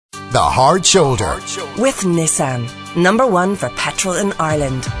The Hard Shoulder. With Nissan. Number one for petrol in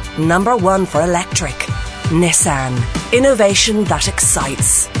Ireland. Number one for electric. Nissan. Innovation that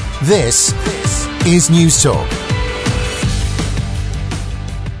excites. This is News Talk.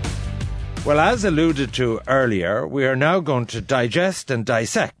 Well, as alluded to earlier, we are now going to digest and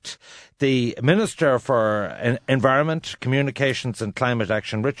dissect the Minister for Environment, Communications and Climate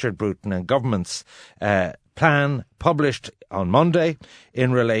Action, Richard Bruton, and Government's plan published on Monday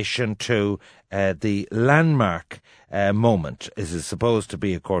in relation to the landmark moment, as is supposed to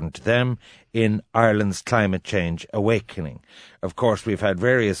be, according to them, in Ireland's climate change awakening. Of course, we've had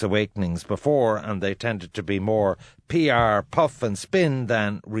various awakenings before, and they tended to be more PR, puff and spin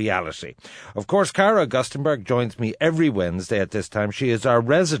than reality. Of course, Cara Augustenborg joins me every Wednesday at this time. She is our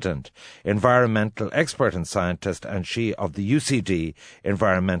resident environmental expert and scientist, and she of the UCD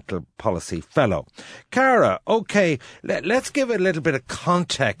Environmental Policy Fellow. Cara, OK, let's give a little bit of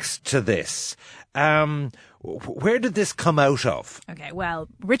context to this. Where did this come out of? OK, well,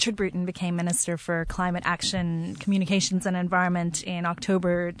 Richard Bruton became Minister for Climate Action, Communications and Environment in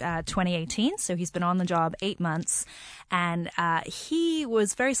October 2018. So he's been on the job 8 months. And he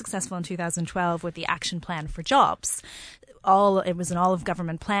was very successful in 2012 with the Action Plan for Jobs. It was an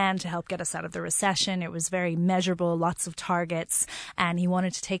all-of-government plan to help get us out of the recession. It was very measurable, lots of targets, and he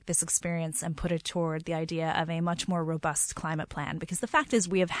wanted to take this experience and put it toward the idea of a much more robust climate plan. Because the fact is,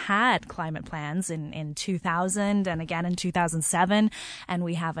 we have had climate plans in 2000 and again in 2007, and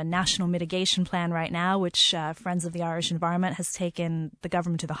we have a national mitigation plan right now, which Friends of the Irish Environment has taken the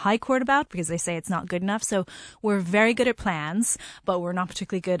government to the High Court about because they say it's not good enough. So we're very good at plans, but we're not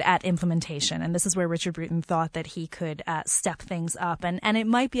particularly good at implementation. And this is where Richard Bruton thought that he could step things up. And it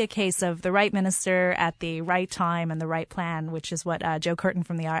might be a case of the right minister at the right time and the right plan, which is what Joe Curtin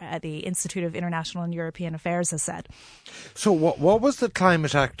from the Institute of International and European Affairs has said. So what was the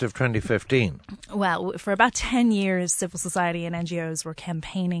Climate Act of 2015? Well, for about 10 years, civil society and NGOs were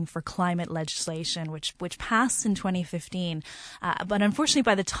campaigning for climate legislation, which passed in 2015. But unfortunately,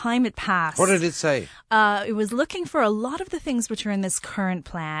 by the time it passed... What did it say? It was looking for a lot of the things which are in this current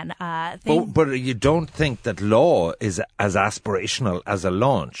plan. But you don't think that law is as aspirational as a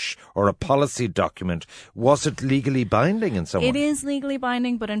launch or a policy document? Was it legally binding in some way? It is legally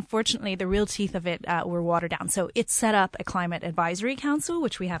binding, but unfortunately the real teeth of it were watered down. So it set up a climate advisory council,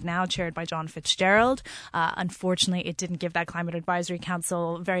 which we have now chaired by John Fitzgerald. Unfortunately, it didn't give that climate advisory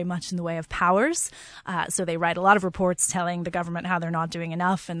council very much in the way of powers. So they write a lot of reports telling the government how they're not doing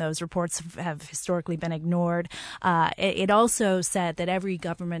enough, and those reports have historically been ignored. It also said that every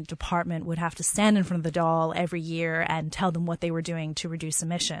government department would have to stand in front of the Dáil every year and tell them what they were doing to reduce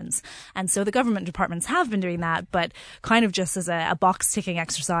emissions. And so the government departments have been doing that, but kind of just as a box-ticking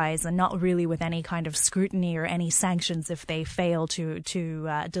exercise and not really with any kind of scrutiny or any sanctions if they fail to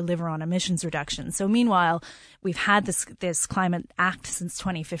deliver on emissions reduction. So meanwhile, we've had this Climate Act since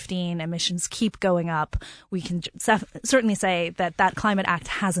 2015. Emissions keep going up. We can certainly say that Climate Act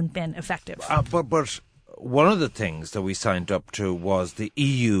hasn't been effective. But one of the things that we signed up to was the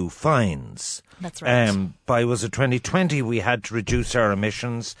EU fines. That's right. Was it 2020 we had to reduce our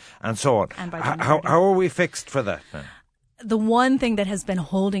emissions and so on. And by how are we fixed for that then? The one thing that has been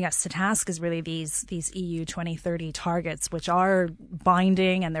holding us to task is really these EU 2030 targets, which are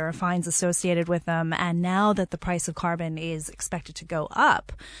binding and there are fines associated with them. And now that the price of carbon is expected to go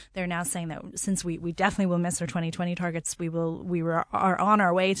up, they're now saying that since we definitely will miss our 2020 targets, we are on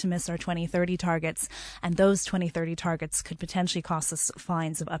our way to miss our 2030 targets. And those 2030 targets could potentially cost us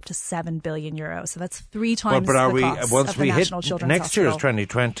fines of up to €7 billion. So that's 3 times the cost once of the we National hit Children's next year is Hospital.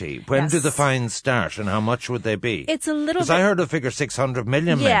 2020, when do the fines start and how much would they be? It's a little bit... I heard the figure 600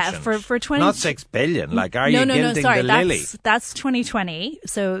 million mentioned. for 20... Not 6 billion. Like, are you gilding the lily? That's 2020.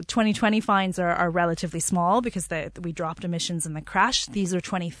 So 2020 fines are relatively small because we dropped emissions in the crash. These are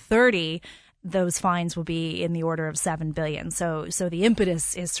 2030. Those fines will be in the order of 7 billion. So the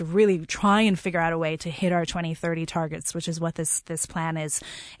impetus is to really try and figure out a way to hit our 2030 targets, which is what this plan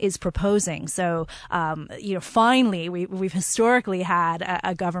is proposing. So, finally, we've historically had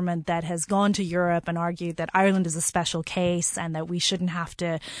a government that has gone to Europe and argued that Ireland is a special case and that we shouldn't have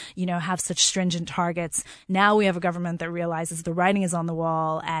to, have such stringent targets. Now we have a government that realizes the writing is on the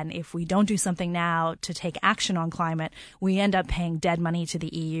wall, and if we don't do something now to take action on climate, we end up paying dead money to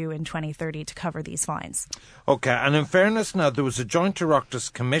the EU in 2030 to cover these fines. OK, and in fairness now, there was a joint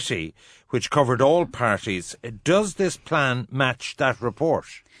Oireachtas committee which covered all parties. Does this plan match that report?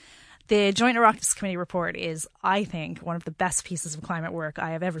 The Joint Oireachtas Committee report is, I think, one of the best pieces of climate work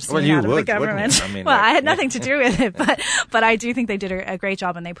I have ever seen out of the government. I had nothing to do with it, but I do think they did a great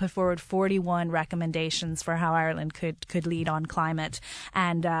job, and they put forward 41 recommendations for how Ireland could lead on climate,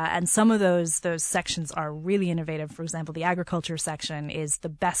 and some of those sections are really innovative. For example, the agriculture section is the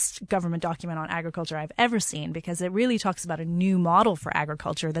best government document on agriculture I've ever seen, because it really talks about a new model for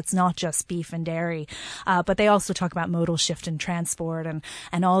agriculture that's not just beef and dairy, but they also talk about modal shift in transport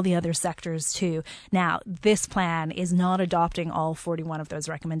and all the other sectors too. Now, this plan is not adopting all 41 of those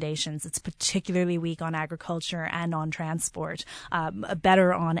recommendations. It's particularly weak on agriculture and on transport,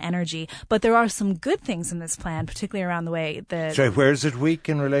 better on energy. But there are some good things in this plan, particularly around the way Sorry, where is it weak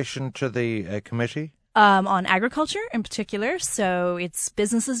in relation to the committee? On agriculture in particular. So it's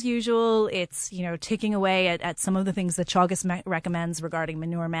business as usual. It's, ticking away at some of the things that Teagasc recommends regarding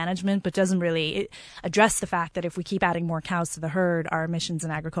manure management, but doesn't really address the fact that if we keep adding more cows to the herd, our emissions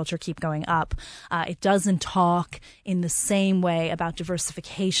in agriculture keep going up. It doesn't talk in the same way about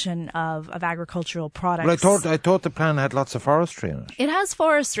diversification of agricultural products. Well, I thought the plan had lots of forestry in it. It has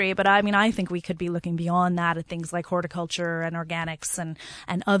forestry, but I think we could be looking beyond that at things like horticulture and organics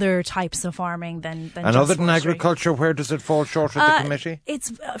and other types of farming than and other than agriculture, where does it fall short of the committee?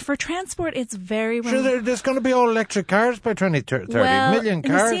 It's for transport. It's very sure. There's going to be all electric cars by 2030. Well, million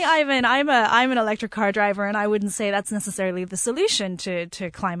cars. You see, Ivan, I'm an electric car driver, and I wouldn't say that's necessarily the solution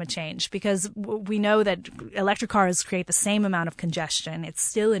to climate change, because we know that electric cars create the same amount of congestion. It's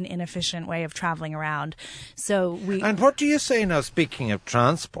still an inefficient way of travelling around. And what do you say now? Speaking of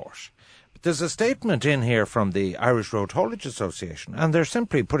transport. There's a statement in here from the Irish Road Haulage Association, and they're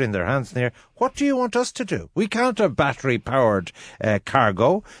simply putting their hands in the air. What do you want us to do? We can't have battery-powered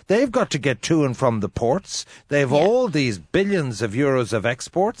cargo. They've got to get to and from the ports. They've all these billions of euros of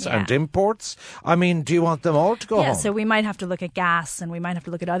exports and imports. Do you want them all to go home? Yeah, so we might have to look at gas, and we might have to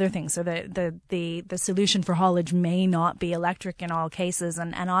look at other things. So the solution for haulage may not be electric in all cases,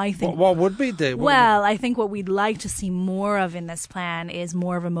 and I think... What would be the... Well, I think what we'd like to see more of in this plan is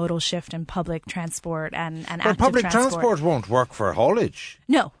more of a modal shift in public transport and active public transport. Transport won't work for haulage.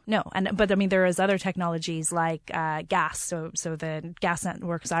 No. But there is other technologies like gas. So the Gas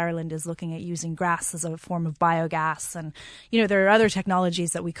Networks Ireland is looking at using grass as a form of biogas, and there are other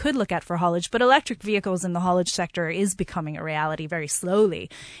technologies that we could look at for haulage. But electric vehicles in the haulage sector is becoming a reality very slowly.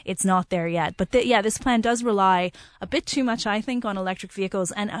 It's not there yet. But this plan does rely a bit too much, I think, on electric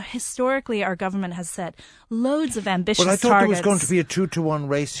vehicles. And historically, our government has set loads of ambitious targets. Well, I thought there was going to be a 2-to-1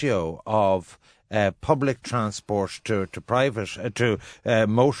 ratio of public transport to private to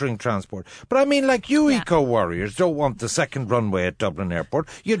motoring transport. But you eco-warriors don't want the second runway at Dublin Airport.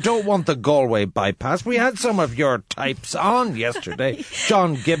 You don't want the Galway bypass. We had some of your types on yesterday.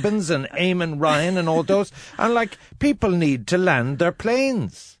 John Gibbons and Eamon Ryan and all those. And people need to land their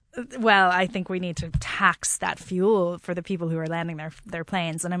planes. Well, I think we need to tax that fuel for the people who are landing their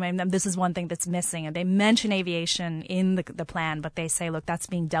planes. And this is one thing that's missing. And they mention aviation in the plan, but they say, look, that's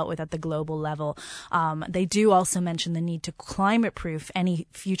being dealt with at the global level. They do also mention the need to climate-proof any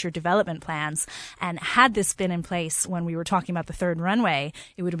future development plans. And had this been in place when we were talking about the third runway,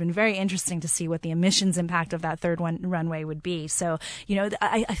 it would have been very interesting to see what the emissions impact of that third runway would be. So,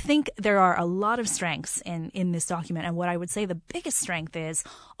 I think there are a lot of strengths in this document. And what I would say the biggest strength is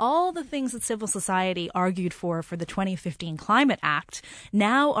all the things that civil society argued for the 2015 Climate Act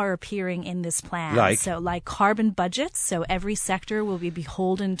now are appearing in this plan. So carbon budgets. So every sector will be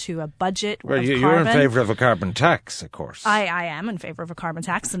beholden to a budget of carbon. You're in favour of a carbon tax, of course. I am in favour of a carbon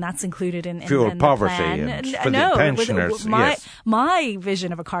tax, and that's included in fuel poverty the plan. And for the pensioners. My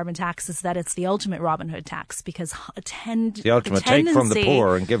vision of a carbon tax is that it's the ultimate Robin Hood tax, because the ultimate take from the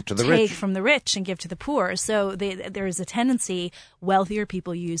poor and give to the rich. Take from the rich and give to the poor. So there is a tendency wealthier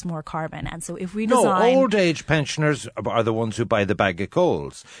people use more carbon. And so if we design... old age pensioners are the ones who buy the bag of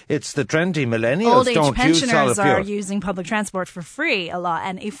coals. It's the trendy millennials old age don't use pensioners solid fuel. Are using public transport for free a lot.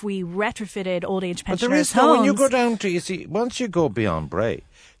 And if we retrofitted old age pensioners' But there is homes... when you go down to, once you go beyond Bray,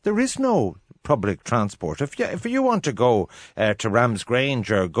 there is no public transport. If you want to go to Ramsgrange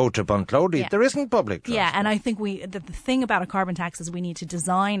or go to Bunclody, there isn't public transport. Yeah, and I think the thing about a carbon tax is we need to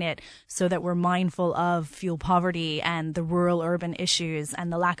design it so that we're mindful of fuel poverty and the rural-urban issues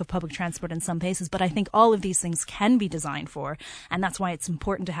and the lack of public transport in some places. But I think all of these things can be designed for, and that's why it's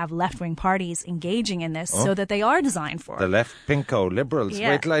important to have left-wing parties engaging in this so that they are designed for. The left pinko liberals. Yeah.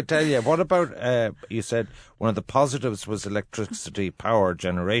 Wait till I tell you. What about, you said one of the positives was electricity power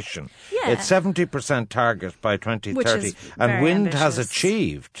generation. Yeah. It's 70% target by 2030, and wind ambitious. has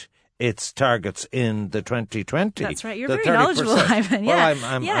achieved its targets in the 2020. That's right. You're very knowledgeable, Ivan. Yeah.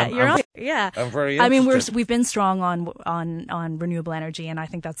 Well, you're on. I'm very interested. I mean, we've been strong on renewable energy, and I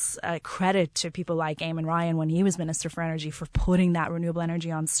think that's a credit to people like Eamon Ryan when he was Minister for Energy for putting that renewable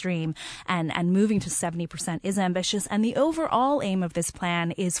energy on stream, and moving to 70% is ambitious. And the overall aim of this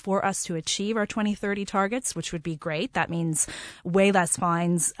plan is for us to achieve our 2030 targets, which would be great. That means way less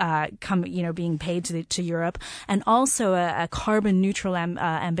fines being paid to Europe, and also a carbon neutral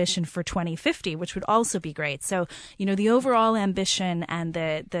ambition for 2050, which would also be great. So, the overall ambition and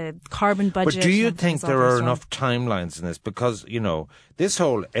the carbon budget. But do you think there are enough timelines in this? Because, this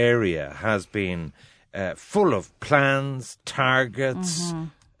whole area has been full of plans, targets,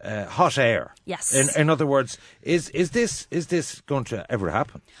 hot air. Yes. In other words, is this going to ever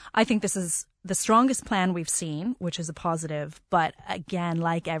happen? I think this is the strongest plan we've seen, which is a positive. But again,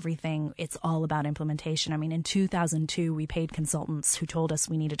 like everything, it's all about implementation. I mean, in 2002, we paid consultants who told us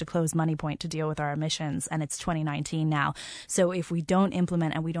we needed to close Moneypoint to deal with our emissions, and it's 2019 now. So if we don't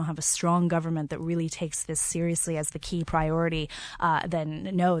implement and we don't have a strong government that really takes this seriously as the key priority, then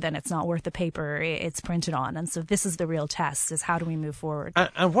it's not worth the paper it's printed on. And so this is the real test, is how do we move forward?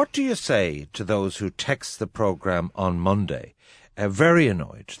 And what do you say to those who text the programme on Monday? Very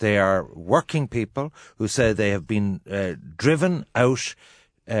annoyed. They are working people who say they have been driven out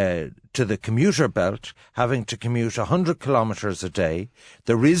to the commuter belt, having to commute 100 kilometres a day.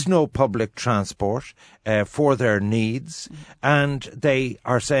 There is no public transport for their needs, and they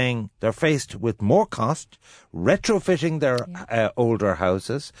are saying they're faced with more cost, retrofitting their older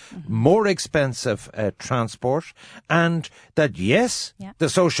houses, more expensive transport, and that, the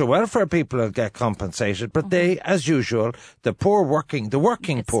social welfare people will get compensated, but they, as usual, the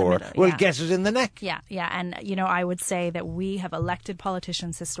working poor will get it in the neck. Yeah. And, I would say that we have elected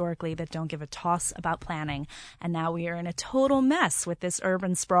politicians historically that don't give a toss about planning, and now we are in a total mess with this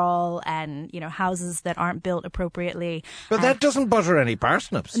urban sprawl and houses that aren't built appropriately. But that doesn't butter any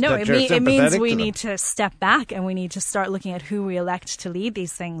parsnips. No, it means we need to step back and we need to start looking at who we elect to lead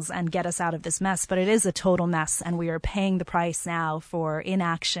these things and get us out of this mess. But it is a total mess, and we are paying the price now for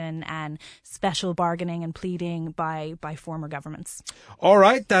inaction and special bargaining and pleading by former governments. All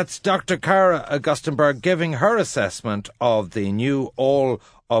right, that's Dr. Cara Augustenborg giving her assessment of the new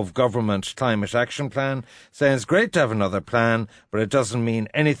all-of-government climate action plan, saying it's great to have another plan, but it doesn't mean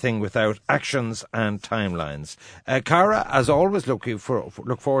anything without actions and timelines. Cara, as always, look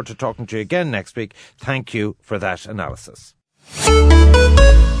forward to talking to you again next week. Thank you for that analysis.